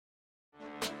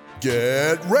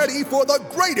Get ready for the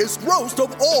greatest roast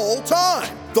of all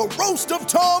time, the Roast of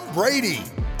Tom Brady,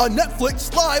 a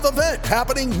Netflix live event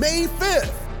happening May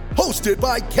 5th. Hosted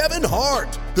by Kevin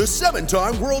Hart, the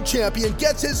 7-time world champion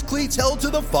gets his cleats held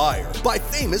to the fire by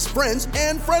famous friends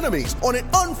and frenemies on an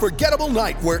unforgettable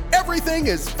night where everything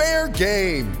is fair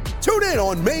game. Tune in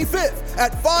on May 5th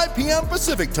at 5 p.m.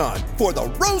 Pacific time for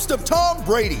the Roast of Tom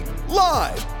Brady,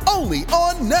 live only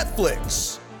on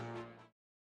Netflix.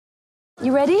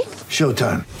 You ready?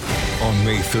 Showtime. On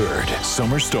May 3rd,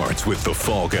 summer starts with The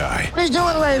Fall Guy. Let's do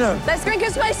it later. Let's drink a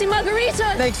spicy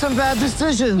margarita. Make some bad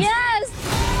decisions. Yes!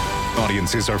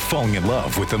 Audiences are falling in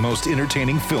love with the most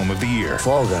entertaining film of the year.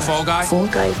 Fall Guy. Fall Guy? Fall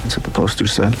Guy. That's what the poster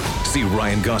said. See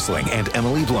Ryan Gosling and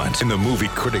Emily Blunt in the movie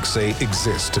critics say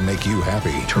exists to make you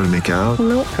happy. Trying to make it out?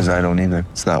 Nope. Because I don't either.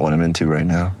 It's not what I'm into right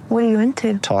now. What are you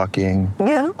into? Talking.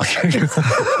 Yeah.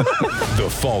 The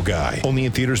Fall Guy. Only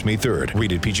in theaters May 3rd.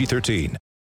 Rated PG-13.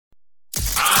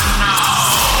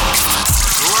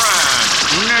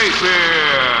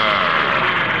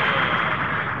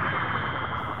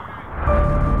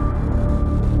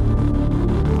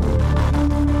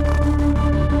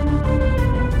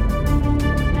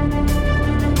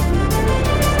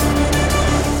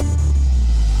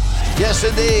 Yes,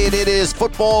 indeed. It is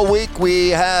football week. We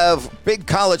have big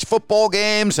college football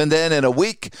games, and then in a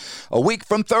week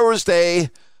from Thursday,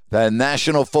 the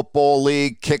National Football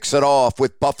League kicks it off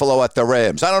with Buffalo at the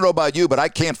Rams. I don't know about you, but I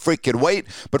can't freaking wait.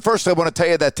 But first, I want to tell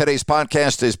you that today's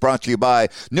podcast is brought to you by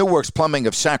New Works Plumbing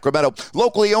of Sacramento.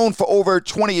 Locally owned for over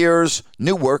 20 years,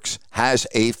 New Works has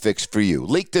a fix for you.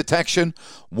 Leak detection,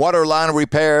 water line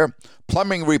repair,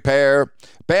 plumbing repair,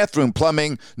 bathroom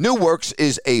plumbing. New Works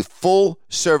is a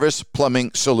full-service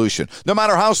plumbing solution. No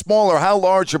matter how small or how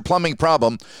large your plumbing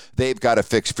problem, they've got a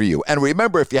fix for you. And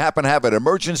remember, if you happen to have an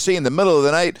emergency in the middle of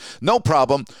the night, no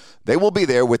problem. They will be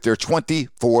there with their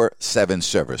 24/7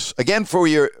 service. Again, for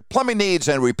your plumbing needs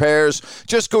and repairs,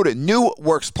 just go to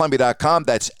newworksplumbing.com.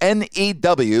 That's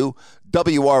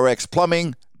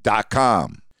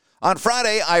NEWWRXplumbing.com. On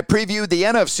Friday, I previewed the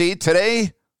NFC.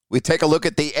 Today, we take a look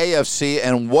at the AFC,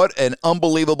 and what an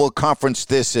unbelievable conference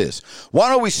this is. Why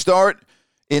don't we start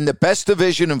in the best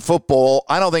division in football?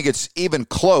 I don't think it's even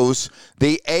close,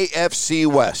 the AFC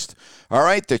West. All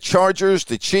right, the Chargers,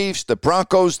 the Chiefs, the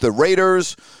Broncos, the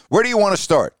Raiders. Where do you want to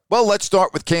start? Well, let's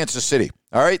start with Kansas City.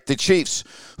 All right, the Chiefs,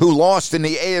 who lost in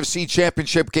the AFC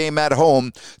Championship game at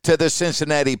home to the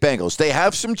Cincinnati Bengals. They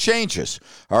have some changes,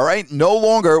 all right? No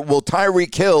longer will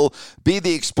Tyreek Hill be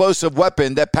the explosive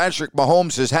weapon that Patrick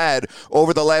Mahomes has had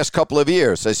over the last couple of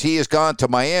years as he has gone to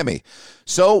Miami.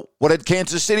 So what did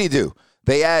Kansas City do?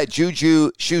 They add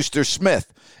Juju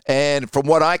Schuster-Smith. And from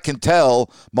what I can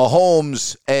tell,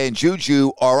 Mahomes and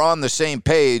Juju are on the same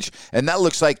page, and that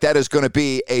looks like that is going to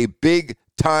be a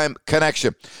big-time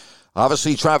connection.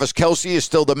 Obviously, Travis Kelce is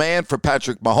still the man for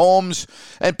Patrick Mahomes,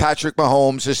 and Patrick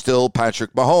Mahomes is still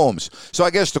Patrick Mahomes. So I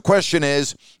guess the question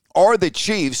is, are the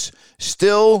Chiefs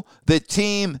still the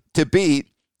team to beat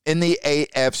in the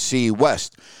AFC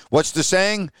West? What's the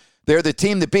saying? They're the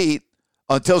team to beat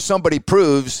until somebody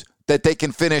proves that they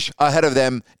can finish ahead of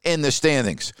them in the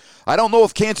standings. I don't know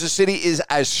if Kansas City is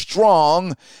as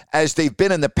strong as they've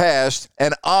been in the past,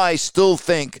 and I still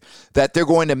think that they're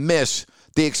going to miss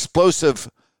the explosive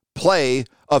play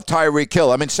of Tyreek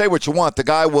Hill. I mean, say what you want. The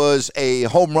guy was a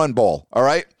home run ball, all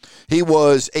right? He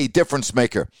was a difference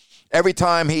maker. Every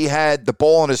time he had the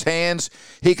ball in his hands,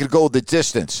 he could go the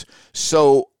distance.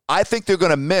 So I think they're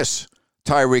going to miss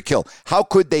Tyreek Hill. How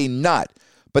could they not?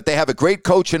 But they have a great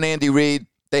coach in Andy Reid.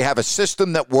 They have a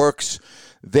system that works.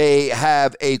 They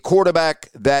have a quarterback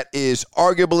that is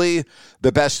arguably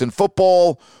the best in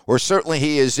football, or certainly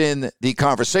he is in the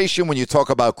conversation when you talk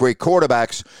about great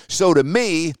quarterbacks. So to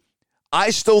me, I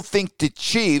still think the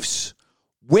Chiefs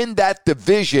win that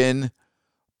division,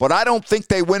 but I don't think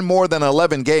they win more than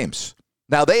 11 games.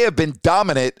 Now, they have been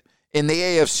dominant in the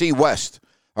AFC West.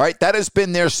 All right, that has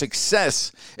been their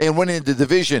success in winning the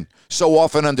division so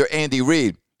often under Andy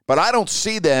Reid. But I don't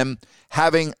see them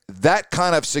having that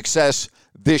kind of success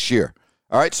this year.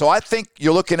 All right, so I think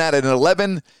you're looking at an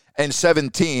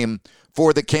 11-7 team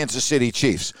for the Kansas City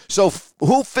Chiefs. So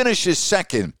who finishes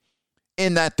second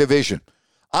in that division?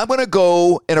 I'm going to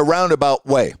go in a roundabout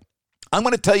way. I'm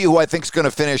going to tell you who I think is going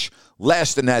to finish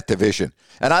last in that division,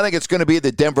 and I think it's going to be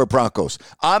the Denver Broncos.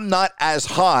 I'm not as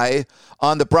high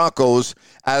on the Broncos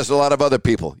as a lot of other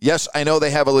people. Yes, I know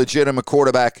they have a legitimate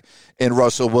quarterback in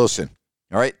Russell Wilson.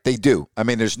 All right, they do. I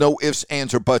mean, there's no ifs,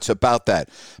 ands, or buts about that.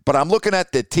 But I'm looking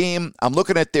at the team. I'm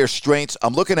looking at their strengths.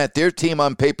 I'm looking at their team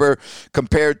on paper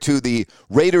compared to the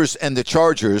Raiders and the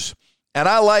Chargers. And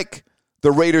I like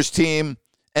the Raiders team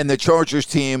and the Chargers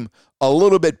team a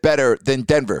little bit better than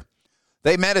Denver.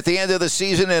 They met at the end of the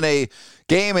season in a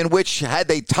game in which, had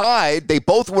they tied, they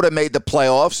both would have made the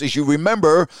playoffs. As you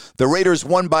remember, the Raiders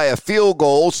won by a field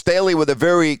goal. Staley with a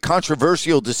very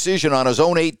controversial decision on his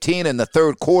own 18 in the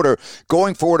third quarter,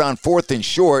 going for it on 4th and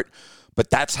short.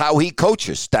 But that's how he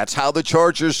coaches. That's how the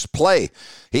Chargers play.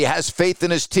 He has faith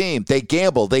in his team. They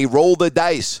gamble. They roll the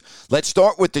dice. Let's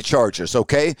start with the Chargers,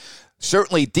 okay?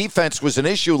 Certainly defense was an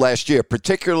issue last year,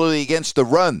 particularly against the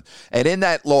run. And in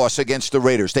that loss against the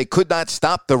Raiders, they could not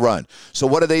stop the run. So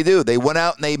what did? They went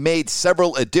out and they made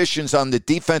several additions on the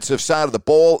defensive side of the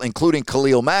ball, including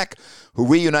Khalil Mack, who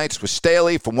reunites with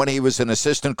Staley from when he was an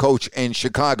assistant coach in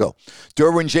Chicago.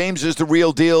 Derwin James is the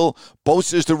real deal.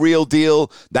 Bosa is the real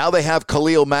deal. Now they have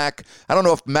Khalil Mack. I don't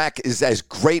know if Mack is as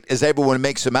great as everyone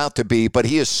makes him out to be, but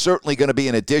he is certainly going to be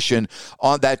an addition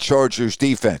on that Chargers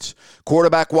defense.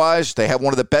 Quarterback-wise, they have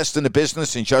one of the best in the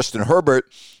business in Justin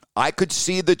Herbert. I could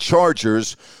see the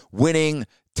Chargers winning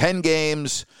 10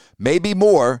 games, maybe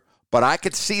more, but I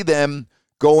could see them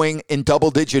going in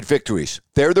double-digit victories.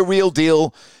 They're the real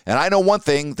deal. And I know one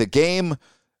thing, the game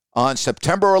on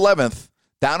September 11th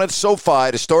down at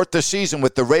SoFi to start the season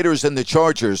with the Raiders and the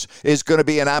Chargers is going to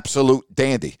be an absolute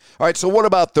dandy. All right, so what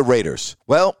about the Raiders?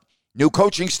 Well, new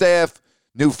coaching staff,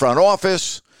 new front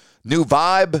office, new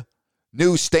vibe,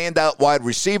 new standout wide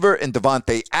receiver in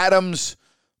Devontae Adams.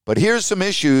 But here's some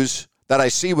issues that I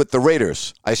see with the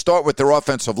Raiders. I start with their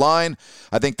offensive line.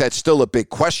 I think that's still a big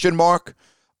question mark.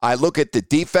 I look at the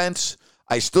defense.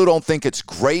 I still don't think it's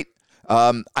great.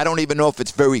 I don't even know if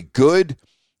it's very good.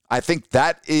 I think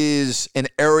that is an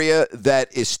area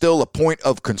that is still a point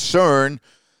of concern.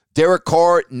 Derek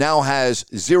Carr now has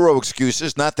zero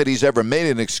excuses. Not that he's ever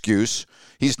made an excuse.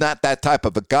 He's not that type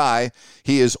of a guy.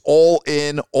 He is all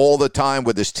in all the time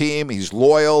with his team. He's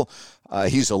loyal.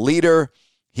 He's a leader.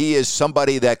 He is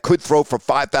somebody that could throw for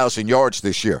 5,000 yards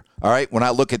this year. All right, when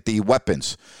I look at the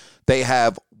weapons, they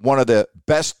have one of the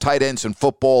best tight ends in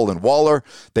football in Waller.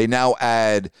 They now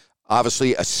add,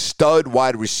 obviously, a stud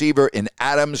wide receiver in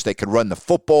Adams. They can run the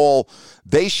football.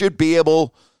 They should be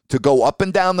able to go up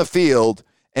and down the field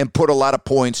and put a lot of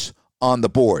points on the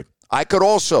board. I could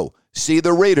also see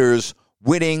the Raiders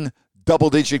winning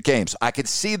double-digit games. I could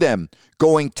see them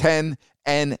going 10-7.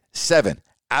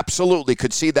 Absolutely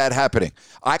could see that happening.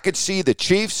 I could see the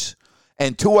Chiefs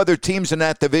and 2 other teams in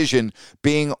that division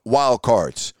being wild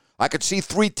cards. I could see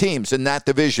 3 teams in that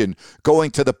division going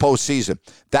to the postseason.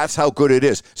 That's how good it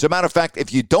is. As a matter of fact,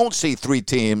 if you don't see 3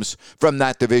 teams from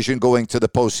that division going to the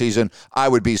postseason, I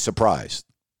would be surprised.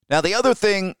 Now, the other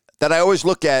thing that I always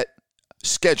look at,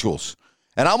 schedules.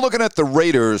 And I'm looking at the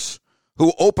Raiders,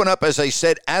 who open up, as I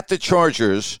said, at the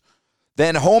Chargers,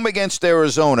 then home against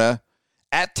Arizona,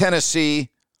 at Tennessee,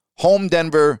 home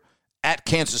Denver, at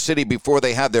Kansas City before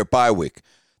they have their bye week.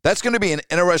 That's going to be an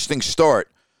interesting start.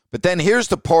 But then here's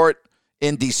the part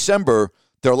in December,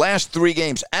 their last 3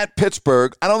 games at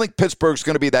Pittsburgh. I don't think Pittsburgh's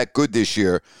going to be that good this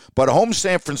year, but home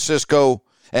San Francisco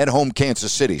and home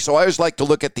Kansas City. So I always like to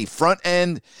look at the front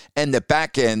end and the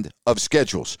back end of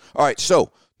schedules. All right,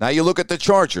 so now you look at the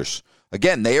Chargers.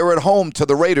 Again, they are at home to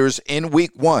the Raiders in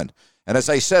week 1. And as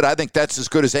I said, I think that's as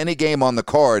good as any game on the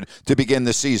card to begin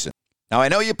the season. Now, I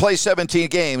know you play 17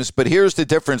 games, but here's the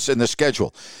difference in the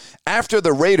schedule. After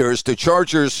the Raiders, the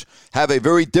Chargers have a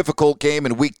very difficult game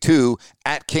in week 2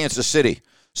 at Kansas City.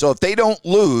 So if they don't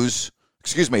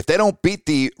if they don't beat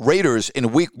the Raiders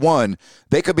in week 1,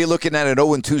 they could be looking at an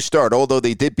 0-2 start, although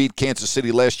they did beat Kansas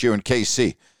City last year in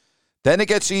KC. Then it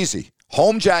gets easy.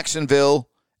 Home Jacksonville,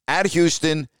 at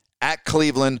Houston, at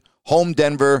Cleveland, home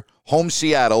Denver, home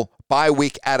Seattle, bye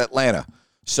week at Atlanta.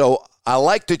 So I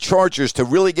like the Chargers to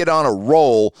really get on a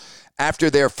roll after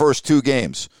their first 2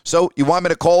 games. So you want me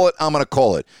to call it? I'm going to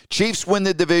call it. Chiefs win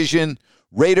the division.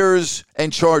 Raiders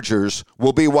and Chargers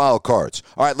will be wild cards.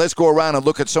 All right, let's go around and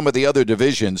look at some of the other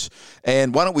divisions.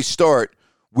 And why don't we start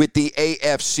with the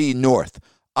AFC North?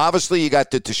 Obviously, you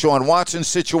got the Deshaun Watson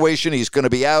situation. He's going to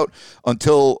be out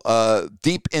until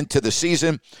deep into the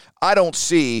season. I don't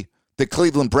see the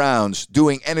Cleveland Browns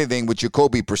doing anything with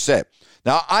Jacoby Brissett.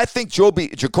 Now, I think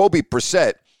Jacoby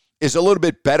Brissett is a little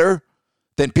bit better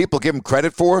than people give him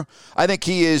credit for. I think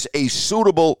he is a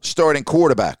suitable starting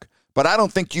quarterback. But I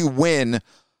don't think you win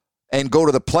and go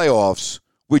to the playoffs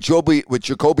with Jacoby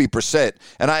Brissett.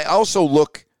 And I also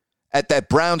look at that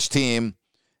Browns team,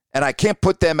 and I can't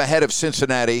put them ahead of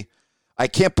Cincinnati. I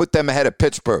can't put them ahead of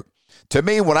Pittsburgh. To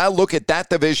me, when I look at that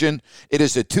division, it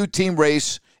is a 2-team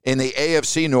race in the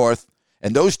AFC North,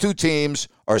 and those 2 teams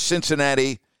are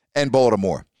Cincinnati and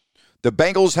Baltimore. The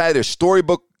Bengals had a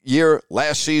storybook year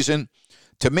last season.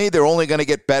 To me, they're only going to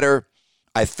get better.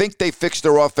 I think they fixed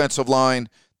their offensive line.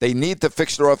 They need to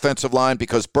fix their offensive line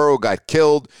because Burrow got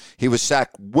killed. He was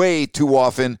sacked way too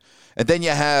often. And then you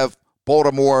have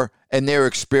Baltimore and their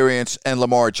experience and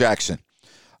Lamar Jackson.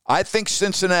 I think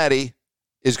Cincinnati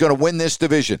is going to win this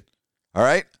division. All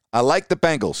right? I like the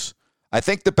Bengals. I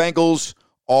think the Bengals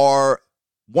are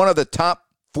one of the top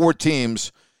 4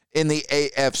 teams in the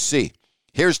AFC.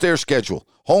 Here's their schedule.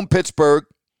 Home Pittsburgh,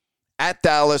 at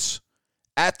Dallas,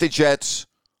 at the Jets,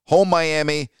 home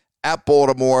Miami, at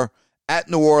Baltimore, at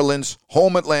New Orleans,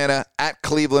 home Atlanta, at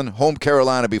Cleveland, home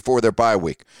Carolina before their bye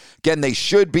week. Again, they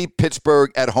should beat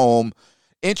Pittsburgh at home.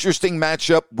 Interesting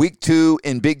matchup, week 2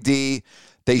 in Big D.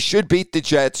 They should beat the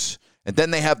Jets, and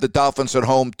then they have the Dolphins at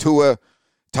home, Tua,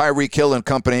 Tyreek Hill and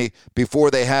company, before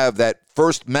they have that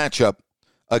first matchup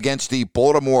against the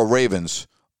Baltimore Ravens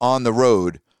on the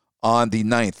road on the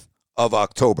 9th of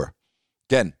October.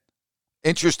 Again,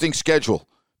 interesting schedule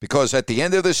because at the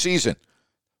end of the season,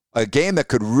 a game that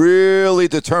could really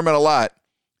determine a lot,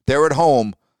 they're at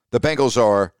home, the Bengals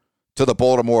are, to the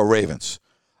Baltimore Ravens.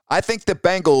 I think the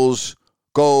Bengals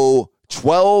go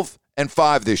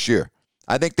 12-5 this year.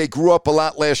 I think they grew up a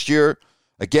lot last year.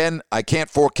 Again, I can't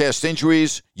forecast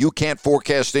injuries. You can't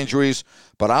forecast injuries.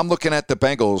 But I'm looking at the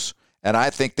Bengals, and I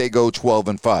think they go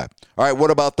 12-5. All right,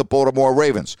 what about the Baltimore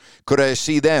Ravens? Could I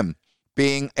see them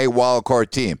being a wild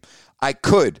card team? I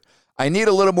could. I need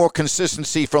a little more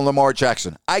consistency from Lamar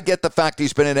Jackson. I get the fact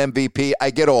he's been an MVP.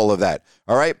 I get all of that.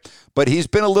 All right? But he's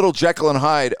been a little Jekyll and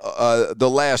Hyde the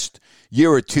last year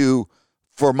or two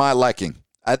for my liking.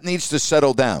 It needs to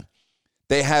settle down.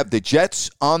 They have the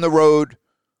Jets on the road,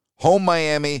 home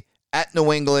Miami, at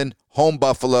New England, home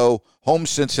Buffalo, home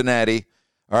Cincinnati.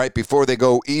 All right, before they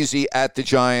go easy at the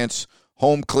Giants,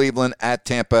 home Cleveland, at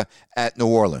Tampa, at New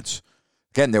Orleans.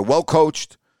 Again, they're well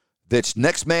coached. That's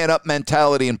next man up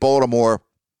mentality in Baltimore.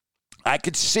 I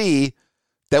could see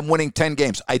them winning 10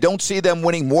 games. I don't see them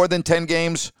winning more than 10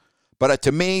 games, but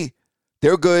to me,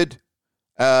 they're good.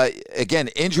 Again,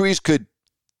 injuries could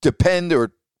depend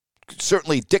or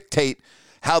certainly dictate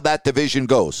how that division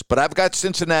goes. But I've got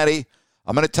Cincinnati.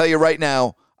 I'm going to tell you right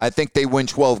now, I think they win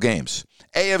 12 games.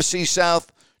 AFC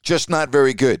South, just not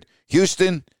very good.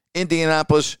 Houston,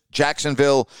 Indianapolis,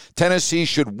 Jacksonville, Tennessee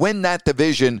should win that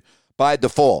division by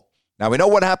default. Now, we know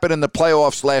what happened in the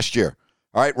playoffs last year.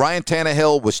 All right, Ryan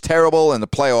Tannehill was terrible in the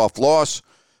playoff loss,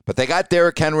 but they got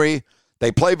Derrick Henry.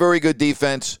 They play very good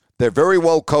defense. They're very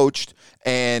well coached,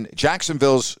 and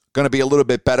Jacksonville's going to be a little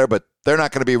bit better, but they're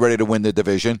not going to be ready to win the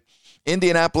division.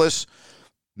 Indianapolis,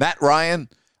 Matt Ryan,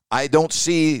 I don't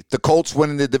see the Colts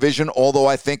winning the division, although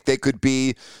I think they could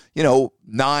be,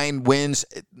 9 wins.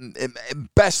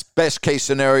 Best case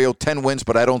scenario, 10 wins,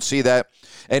 but I don't see that.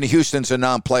 And Houston's a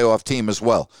non-playoff team as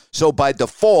well. So by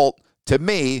default, to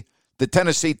me, the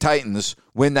Tennessee Titans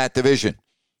win that division.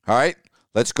 All right,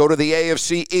 let's go to the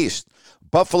AFC East.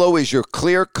 Buffalo is your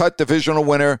clear-cut divisional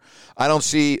winner. I don't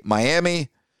see Miami,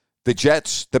 the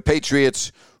Jets, the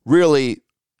Patriots really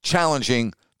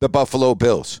challenging the Buffalo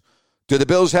Bills. Do the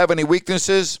Bills have any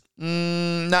weaknesses?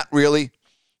 Not really.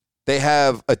 They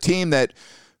have a team that,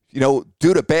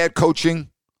 due to bad coaching,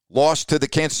 lost to the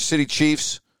Kansas City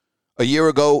Chiefs a year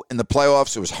ago in the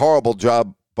playoffs. It was a horrible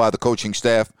job by the coaching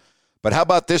staff. But how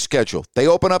about this schedule? They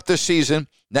open up this season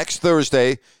next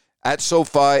Thursday at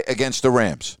SoFi against the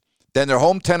Rams. Then they're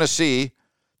home Tennessee.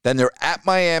 Then they're at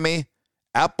Miami,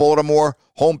 at Baltimore,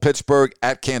 home Pittsburgh,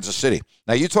 at Kansas City.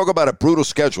 Now, you talk about a brutal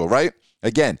schedule, right?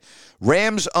 Again,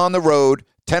 Rams on the road,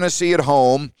 Tennessee at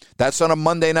home. That's on a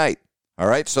Monday night, all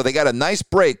right? So they got a nice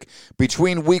break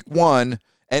between week 1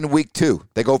 and week 2.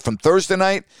 They go from Thursday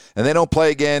night, and they don't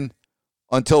play again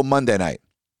until Monday night.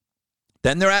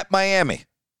 Then they're at Miami.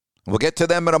 We'll get to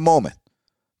them in a moment.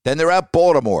 Then they're at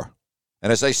Baltimore.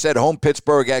 And as I said, home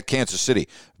Pittsburgh at Kansas City.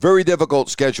 Very difficult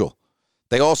schedule.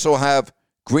 They also have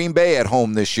Green Bay at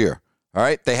home this year, all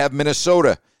right? They have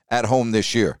Minnesota at home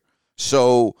this year.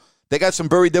 So they got some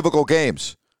very difficult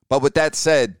games. But with that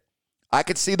said, I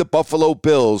could see the Buffalo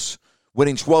Bills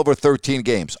winning 12 or 13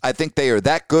 games. I think they are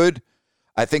that good.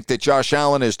 I think that Josh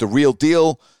Allen is the real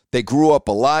deal. They grew up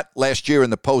a lot last year in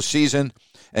the postseason.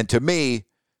 And to me,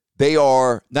 they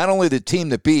are not only the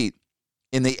team to beat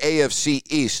in the AFC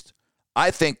East, I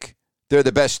think they're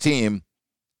the best team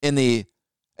in the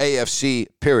AFC,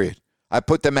 period. I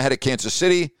put them ahead of Kansas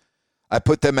City. I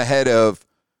put them ahead of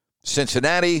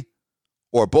Cincinnati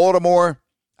or Baltimore.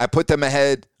 I put them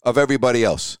ahead of everybody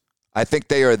else. I think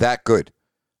they are that good.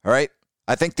 All right?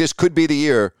 I think this could be the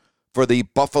year for the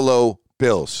Buffalo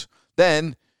Bills.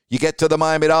 Then you get to the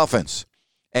Miami Dolphins.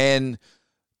 And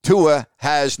Tua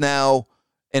has now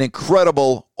an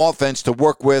incredible offense to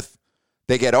work with.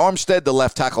 They get Armstead, the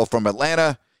left tackle from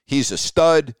Atlanta. He's a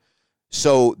stud.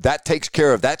 So that takes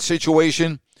care of that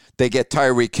situation. They get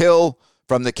Tyreek Hill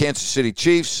from the Kansas City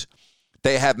Chiefs.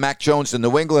 They have Mac Jones in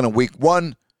New England in week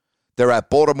 1. They're at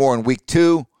Baltimore in week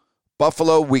 2.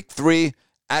 Buffalo week 3.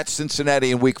 At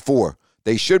Cincinnati in week 4.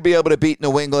 They should be able to beat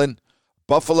New England.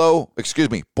 Baltimore,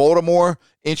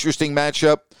 interesting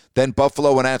matchup. Then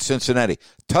Buffalo and at Cincinnati.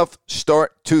 Tough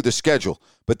start to the schedule.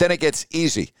 But then it gets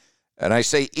easy. And I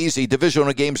say easy.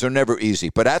 Divisional games are never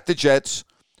easy. But at the Jets,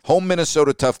 home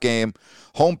Minnesota, tough game.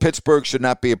 Home Pittsburgh should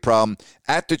not be a problem.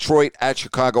 At Detroit, at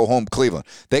Chicago, home Cleveland.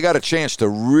 They got a chance to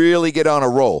really get on a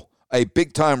roll, a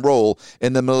big-time roll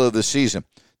in the middle of the season.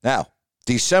 Now,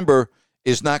 December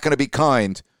is not going to be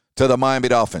kind to the Miami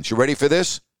Dolphins. You ready for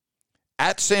this?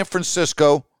 At San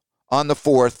Francisco on the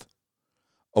 4th.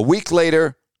 A week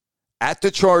later, at the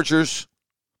Chargers,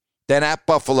 then at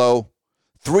Buffalo.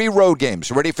 3 road games.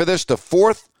 Ready for this? The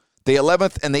 4th, the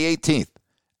 11th, and the 18th.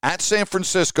 At San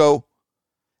Francisco,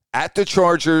 at the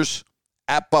Chargers,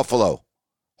 at Buffalo.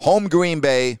 Home Green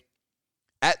Bay,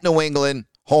 at New England,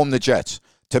 home the Jets.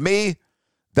 To me,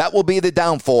 that will be the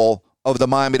downfall of the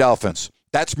Miami Dolphins.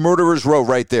 That's Murderer's Row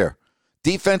right there.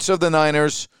 Defense of the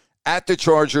Niners, at the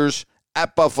Chargers,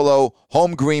 at Buffalo,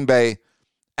 home Green Bay,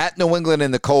 at New England in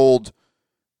the cold.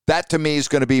 That, to me, is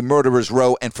going to be Murderer's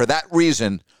Row. And for that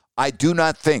reason, I do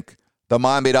not think the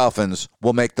Miami Dolphins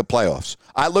will make the playoffs.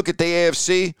 I look at the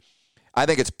AFC. I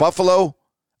think it's Buffalo.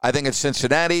 I think it's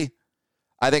Cincinnati.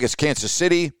 I think it's Kansas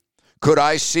City. Could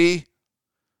I see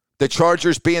the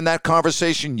Chargers be in that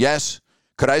conversation? Yes.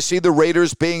 Could I see the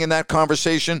Raiders being in that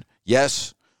conversation?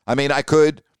 Yes. I mean, I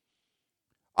could.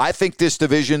 I think this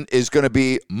division is going to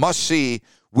be must-see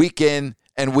week in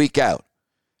and week out.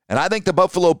 And I think the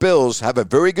Buffalo Bills have a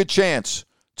very good chance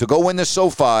to go win the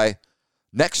SoFi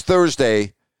next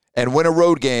Thursday and win a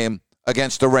road game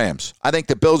against the Rams. I think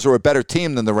the Bills are a better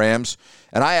team than the Rams,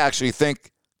 and I actually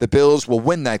think the Bills will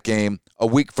win that game a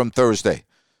week from Thursday.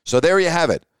 So there you have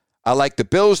it. I like the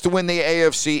Bills to win the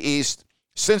AFC East,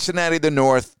 Cincinnati the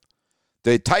North,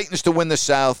 the Titans to win the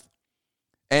South,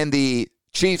 and the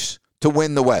Chiefs to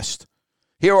win the West.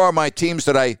 Here are my teams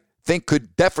that I think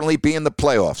could definitely be in the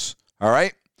playoffs. All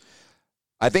right?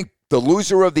 I think the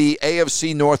loser of the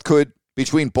AFC North could,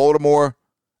 between Baltimore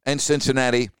and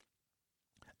Cincinnati.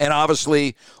 And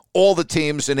obviously, all the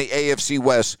teams in the AFC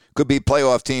West could be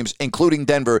playoff teams, including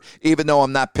Denver, even though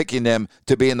I'm not picking them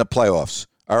to be in the playoffs.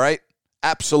 All right?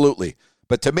 Absolutely.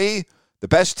 But to me, the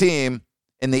best team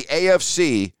in the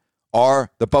AFC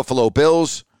are the Buffalo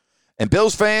Bills. And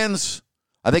Bills fans,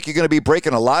 I think you're going to be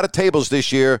breaking a lot of tables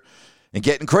this year and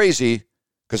getting crazy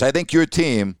because I think your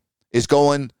team is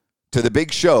going to the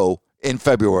big show in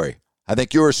February. I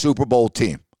think you're a Super Bowl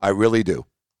team. I really do.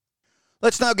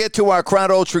 Let's now get to our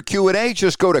Crowd Ultra Q&A.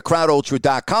 Just go to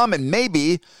crowdultra.com and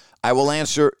maybe I will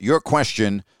answer your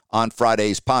question on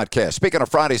Friday's podcast. Speaking of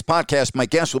Friday's podcast, my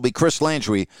guest will be Chris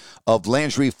Landry of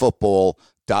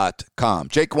LandryFootball.com.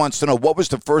 Jake wants to know, what was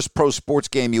the first pro sports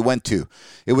game you went to?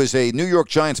 It was a New York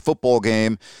Giants football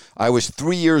game. I was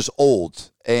 3 years old,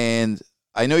 and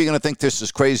I know you're going to think this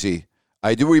is crazy.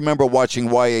 I do remember watching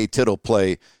Y.A. Tittle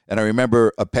play, and I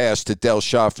remember a pass to Del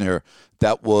Schaffner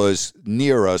that was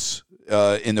near us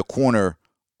in the corner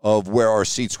of where our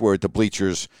seats were at the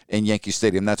bleachers in Yankee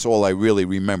Stadium. That's all I really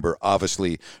remember,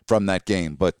 obviously, from that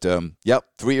game. But,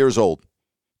 3 years old.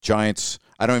 Giants,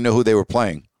 I don't even know who they were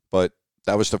playing, but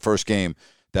that was the first game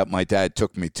that my dad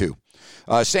took me to.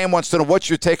 Sam wants to know, what's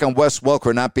your take on Wes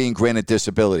Welker not being granted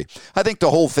disability? I think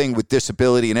the whole thing with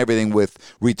disability and everything with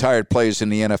retired players in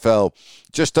the NFL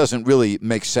just doesn't really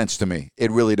make sense to me.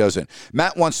 It really doesn't.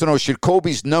 Matt wants to know, should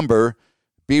Kobe's number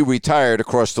be retired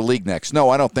across the league next? No,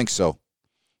 I don't think so.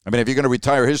 I mean, if you're going to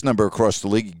retire his number across the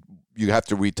league, you have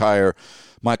to retire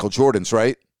Michael Jordan's,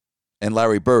 right? And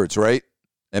Larry Bird's, right?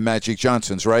 And Magic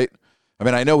Johnson's, right? I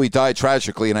mean, I know he died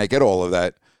tragically, and I get all of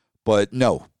that, but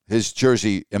no. His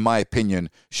jersey, in my opinion,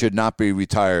 should not be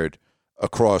retired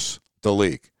across the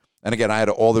league. And again, I had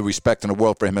all the respect in the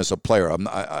world for him as a player.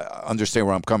 I understand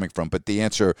where I'm coming from, but the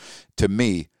answer to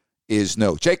me is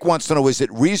no. Jake wants to know, is it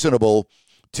reasonable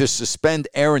to suspend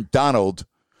Aaron Donald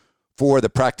for the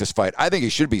practice fight? I think he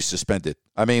should be suspended.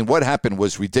 I mean, what happened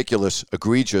was ridiculous,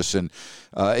 egregious, and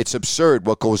it's absurd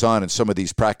what goes on in some of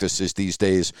these practices these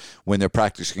days when they're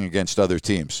practicing against other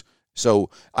teams. So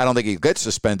I don't think he gets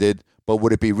suspended. But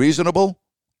would it be reasonable?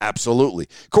 Absolutely.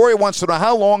 Corey wants to know,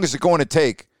 how long is it going to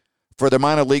take for the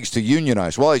minor leagues to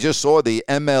unionize? Well, I just saw the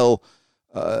ML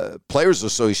Players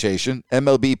Association,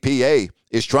 MLBPA,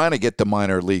 is trying to get the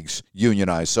minor leagues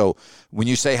unionized. So when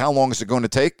you say how long is it going to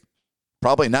take,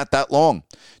 probably not that long.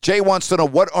 Jay wants to know,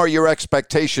 what are your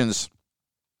expectations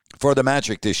for the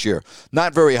Magic this year.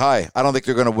 Not very high. I don't think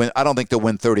they're going to win. I don't think they'll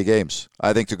win 30 games.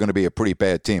 I think they're going to be a pretty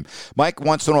bad team. Mike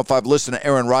wants to know if I've listened to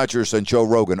Aaron Rodgers and Joe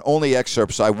Rogan. Only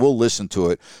excerpts. I will listen to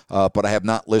it, but I have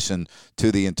not listened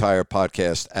to the entire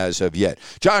podcast as of yet.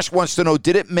 Josh wants to know,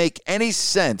 did it make any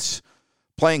sense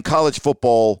playing college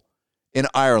football in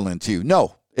Ireland to you?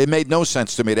 No, it made no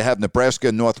sense to me to have Nebraska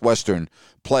and Northwestern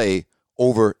play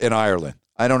over in Ireland.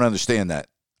 I don't understand that.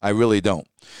 I really don't.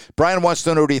 Brian wants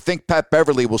to know, do you think Pat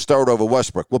Beverly will start over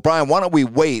Westbrook? Well, Brian, why don't we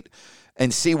wait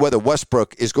and see whether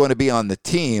Westbrook is going to be on the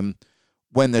team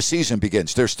when the season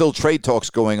begins? There's still trade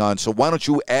talks going on, so why don't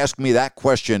you ask me that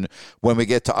question when we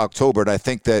get to October, and I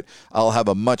think that I'll have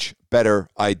a much better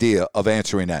idea of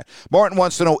answering that. Martin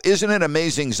wants to know, isn't it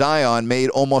amazing Zion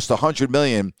made almost $100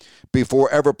 million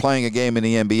before ever playing a game in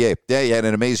the NBA? Yeah, he had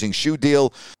an amazing shoe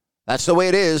deal. That's the way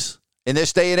it is in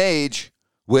this day and age,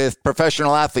 with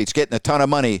professional athletes getting a ton of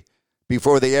money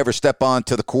before they ever step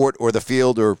onto the court or the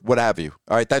field or what have you.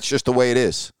 All right, that's just the way it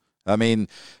is. I mean,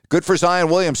 good for Zion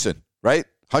Williamson, right?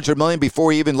 $100 million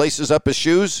before he even laces up his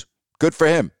shoes. Good for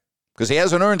him, because he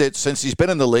hasn't earned it since he's been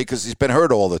in the league, because he's been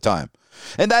hurt all the time.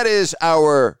 And that is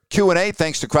our Q&A,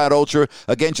 thanks to Crowd Ultra.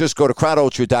 Again, just go to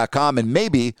crowdultra.com, and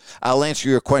maybe I'll answer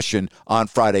your question on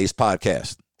Friday's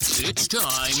podcast. It's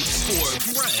time for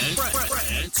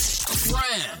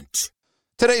Rant.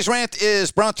 Today's rant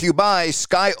is brought to you by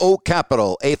Sky Oak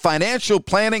Capital, a financial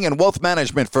planning and wealth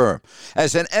management firm.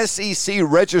 As an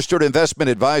SEC-registered investment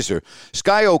advisor,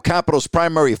 Sky Oak Capital's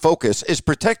primary focus is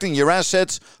protecting your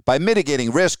assets by mitigating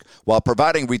risk while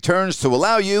providing returns to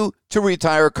allow you to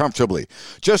retire comfortably.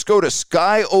 Just go to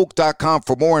skyoak.com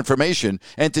for more information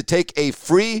and to take a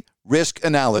free risk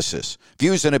analysis.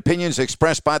 Views and opinions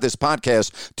expressed by this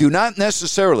podcast do not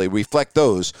necessarily reflect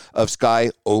those of Sky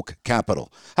Oak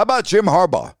Capital. How about Jim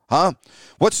Harbaugh, huh?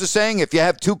 What's the saying? If you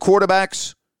have two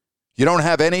quarterbacks, you don't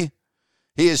have any?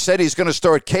 He has said he's going to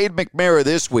start Cade McNamara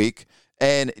this week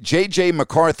and J.J.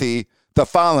 McCarthy the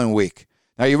following week.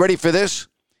 Now, you ready for this?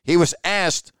 He was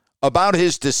asked about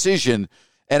his decision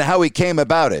and how he came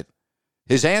about it.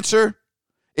 His answer?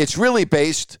 It's really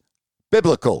based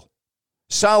biblical.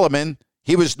 Solomon,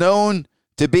 he was known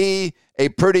to be a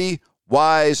pretty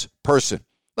wise person.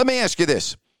 Let me ask you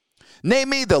this. Name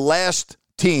me the last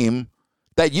team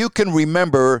that you can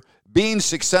remember being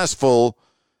successful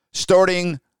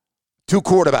starting two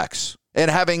quarterbacks and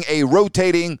having a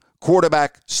rotating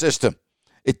quarterback system.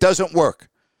 It doesn't work.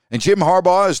 And Jim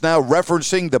Harbaugh is now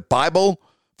referencing the Bible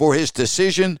for his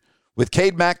decision with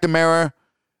Cade McNamara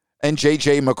and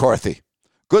J.J. McCarthy.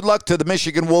 Good luck to the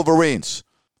Michigan Wolverines,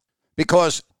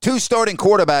 because two starting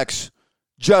quarterbacks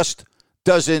just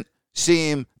doesn't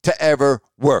seem to ever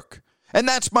work. And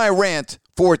that's my rant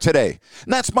for today.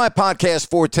 And that's my podcast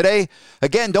for today.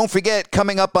 Again, don't forget,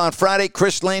 coming up on Friday,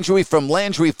 Chris Landry from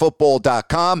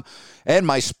LandryFootball.com and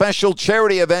my special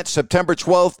charity event September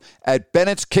 12th at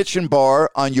Bennett's Kitchen Bar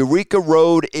on Eureka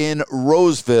Road in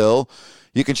Roseville.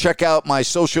 You can check out my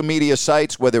social media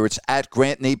sites, whether it's at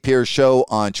Grant Napier Show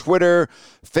on Twitter,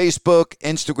 Facebook,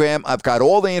 Instagram. I've got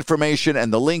all the information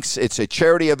and the links. It's a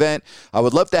charity event. I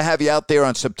would love to have you out there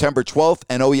on September 12th.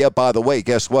 And oh, yeah, by the way,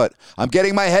 guess what? I'm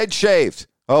getting my head shaved.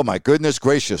 Oh, my goodness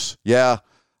gracious. Yeah,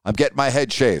 I'm getting my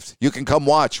head shaved. You can come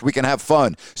watch. We can have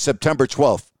fun. September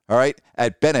 12th, all right,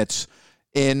 at Bennett's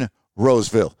in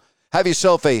Roseville. Have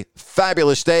yourself a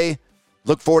fabulous day.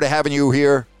 Look forward to having you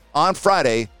here on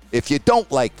Friday, if you don't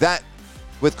like that,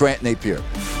 with Grant Napier.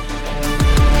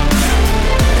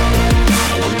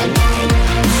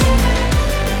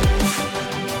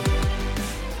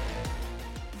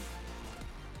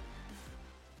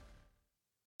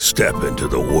 Step into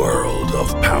the world of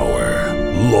power,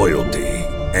 loyalty,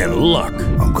 and luck.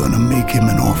 I'm gonna make him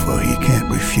an offer he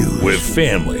can't refuse. With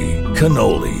family,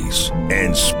 cannolis,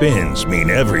 and spins mean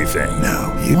everything.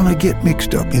 Now, you wanna get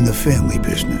mixed up in the family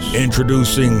business.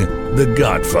 Introducing The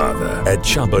Godfather at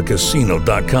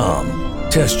ChumbaCasino.com.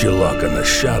 Test your luck in the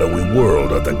shadowy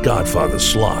world of The Godfather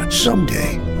slot.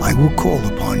 Someday, I will call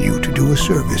upon you to do a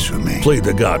service for me. Play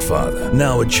The Godfather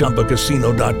now at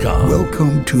ChumbaCasino.com.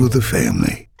 Welcome to the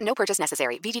family. No purchase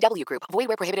necessary. VGW Group. Void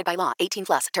where prohibited by law.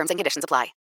 18+. Terms and conditions apply.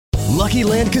 Lucky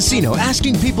Land Casino,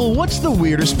 asking people, what's the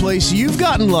weirdest place you've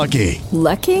gotten lucky?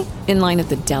 Lucky? In line at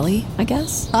the deli, I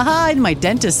guess? Aha, in my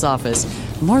dentist's office.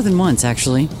 More than once,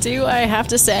 actually. Do I have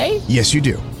to say? Yes, you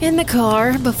do. In the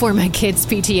car before my kids'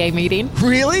 PTA meeting.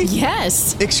 Really?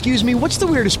 Yes. Excuse me, what's the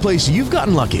weirdest place you've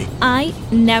gotten lucky? I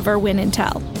never win and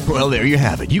tell. Well, there you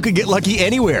have it. You can get lucky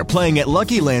anywhere, playing at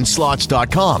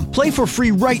LuckyLandSlots.com. Play for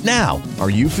free right now. Are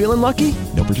you feeling lucky?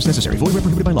 No purchase necessary. Void where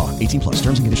prohibited by law. 18+.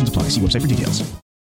 Terms and conditions apply. See website for details.